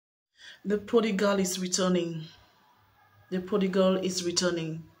The prodigal is returning. The prodigal is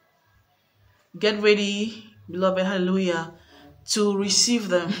returning. Get ready, beloved, hallelujah, to receive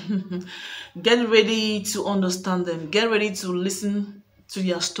them. Get ready to understand them. Get ready to listen to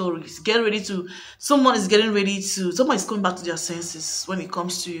their stories. Get ready to, someone is getting ready to, someone is coming back to their senses when it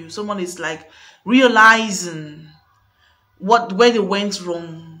comes to you. Someone is like realizing where they went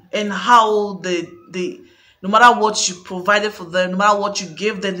wrong and how they no matter what you provided for them, no matter what you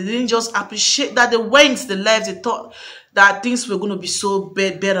gave them, they didn't just appreciate that they went, they left, they thought that things were going to be so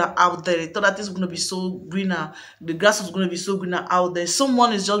better out there. They thought that things were going to be so greener. The grass was going to be so greener out there.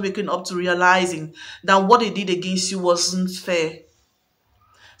 Someone is just waking up to realizing that what they did against you wasn't fair.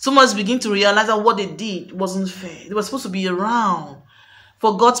 Someone is beginning to realize that what they did wasn't fair. They were supposed to be around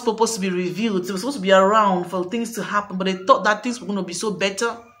for God's purpose to be revealed. They were supposed to be around for things to happen, but they thought that things were going to be so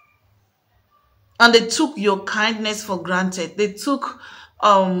better. And they took your kindness for granted. They took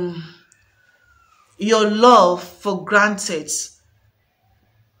your love for granted.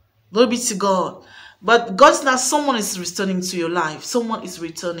 Glory be to God. But God's now, someone is returning to your life. Someone is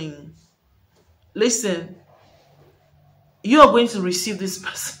returning. Listen, you are going to receive this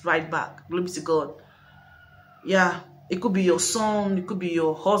person right back. Glory be to God. Yeah, it could be your son, it could be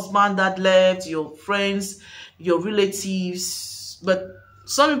your husband that left, your friends, your relatives. But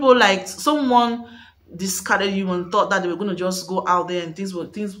some people, like, someone discarded you and thought that they were going to just go out there and things will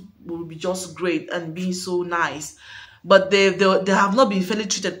be just great and being so nice. But they have not been fairly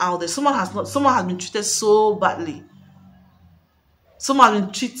treated out there. Someone has been treated so badly. Someone has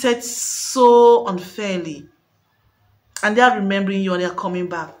been treated so unfairly. And they are remembering you and they are coming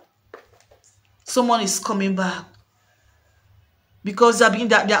back. Someone is coming back. Because they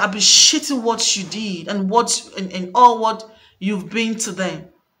are appreciating what you did and all what you've been to them.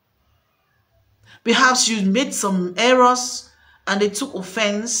 Perhaps you made some errors and they took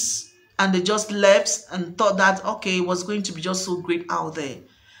offense and they just left and thought that, okay, it was going to be just so great out there.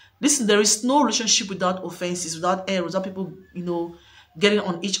 Listen, there is no relationship without offenses, without errors, without people, getting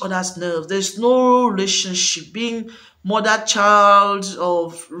on each other's nerves. There's no relationship. Being mother, child,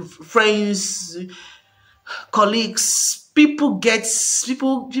 or friends, colleagues, people get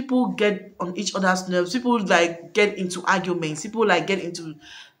on each other's nerves. People like get into arguments. People like get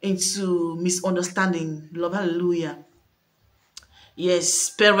into misunderstanding. Love, hallelujah. Yes,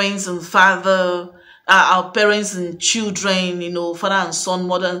 parents and father, our parents and children, father and son,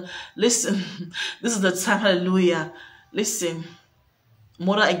 mother. Listen, this is the time, hallelujah. Listen,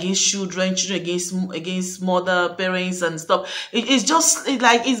 mother against children, children against mother, parents and stuff.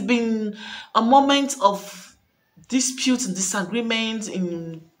 It's been a moment of disputes and disagreements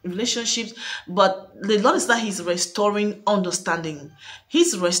in relationships, but the Lord is that He's restoring understanding.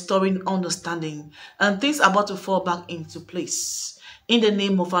 He's restoring understanding, and things are about to fall back into place. In the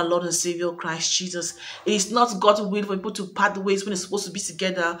name of our Lord and Savior Christ Jesus. It is not God's will for people to part ways when they're supposed to be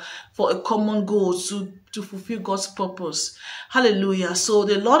together for a common goal to fulfill God's purpose. Hallelujah. So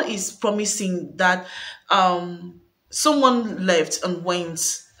the Lord is promising that someone left and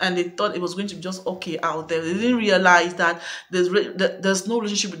went and they thought it was going to be just okay out there. They didn't realize that there's no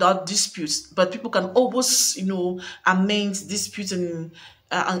relationship without disputes, but people can always, amend disputes and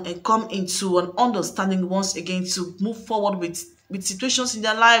come into an understanding once again to move forward with situations in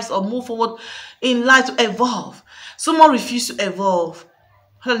their lives or move forward in life to evolve. Someone refused to evolve.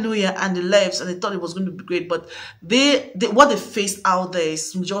 Hallelujah. And they left and they thought it was going to be great. But what they faced out there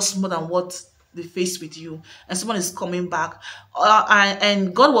is just more than what they faced with you. And someone is coming back.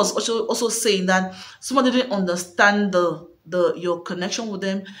 And God was also saying that someone didn't understand your connection with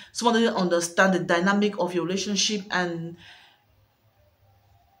them. Someone didn't understand the dynamic of your relationship, and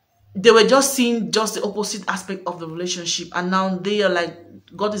they were just seeing just the opposite aspect of the relationship, and now they are like,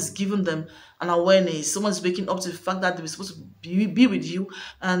 God is giving them an awareness. Someone's waking up to the fact that they were supposed to be with you,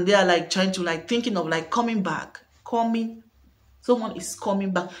 and they are like trying to thinking of coming back. Someone is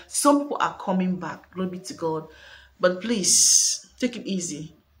coming back. Some people are coming back. Glory be to God. But please take it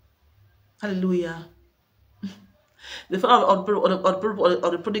easy. Hallelujah. The father of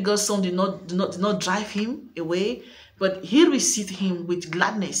the prodigal son did not drive him away, but he received him with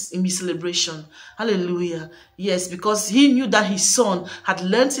gladness in his celebration. Hallelujah. Yes, because he knew that his son had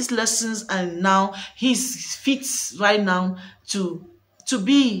learned his lessons, and now he's fit right now to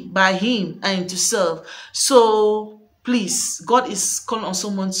be by him and to serve. So please, God is calling on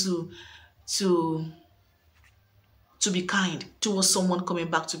someone to be kind towards someone coming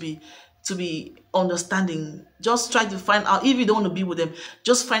back, to be understanding. Just try to find out, if you don't want to be with them,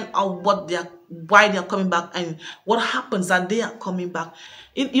 just find out why they are coming back and what happens that they are coming back.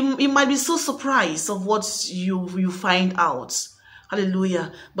 You might be so surprised of what you find out.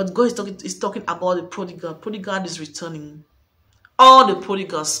 Hallelujah. But God is talking about the prodigal. Prodigal is returning. All the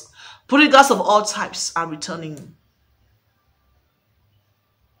prodigals of all types are returning.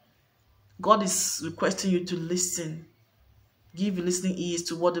 God is requesting you to listen. Give listening ears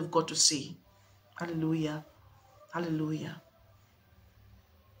to what they've got to say. Hallelujah. Hallelujah.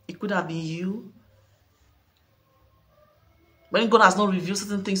 It could have been you. When God has not revealed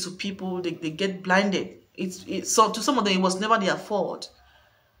certain things to people, they get blinded. So to some of them, it was never their fault.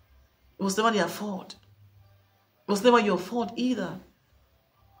 It was never their fault. It was never your fault either.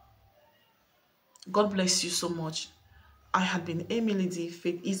 God bless you so much. I have been Emily D.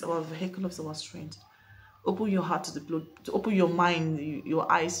 Faith is our vehicle of our strength. Open your heart to the blood, to open your mind, your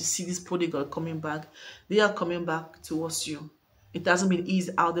eyes to see this prodigal coming back. They are coming back towards you. It doesn't mean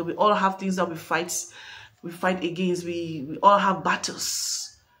easy out there. We all have things that we fight against. We all have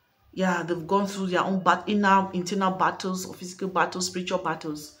battles. Yeah, they've gone through their own internal battles, or physical battles, spiritual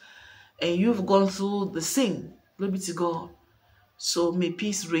battles. And you've gone through the same. Glory be to God. So may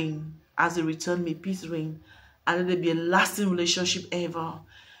peace reign. As they return, may peace reign. And let there be a lasting relationship ever.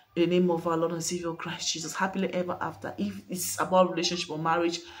 In the name of our Lord and Savior Christ Jesus. Happily ever after. If it's about relationship or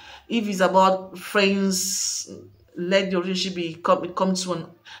marriage, if it's about friends, let the relationship come to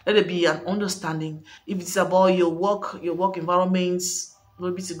let it be an understanding. If it's about your work environments,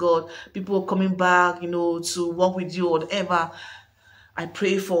 glory be to God, people coming back, to work with you or whatever, I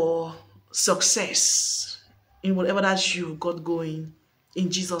pray for success in whatever that you got going. In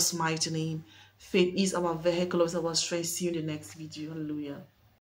Jesus' mighty name. Faith is our vehicle of our strength. See you in the next video. Hallelujah.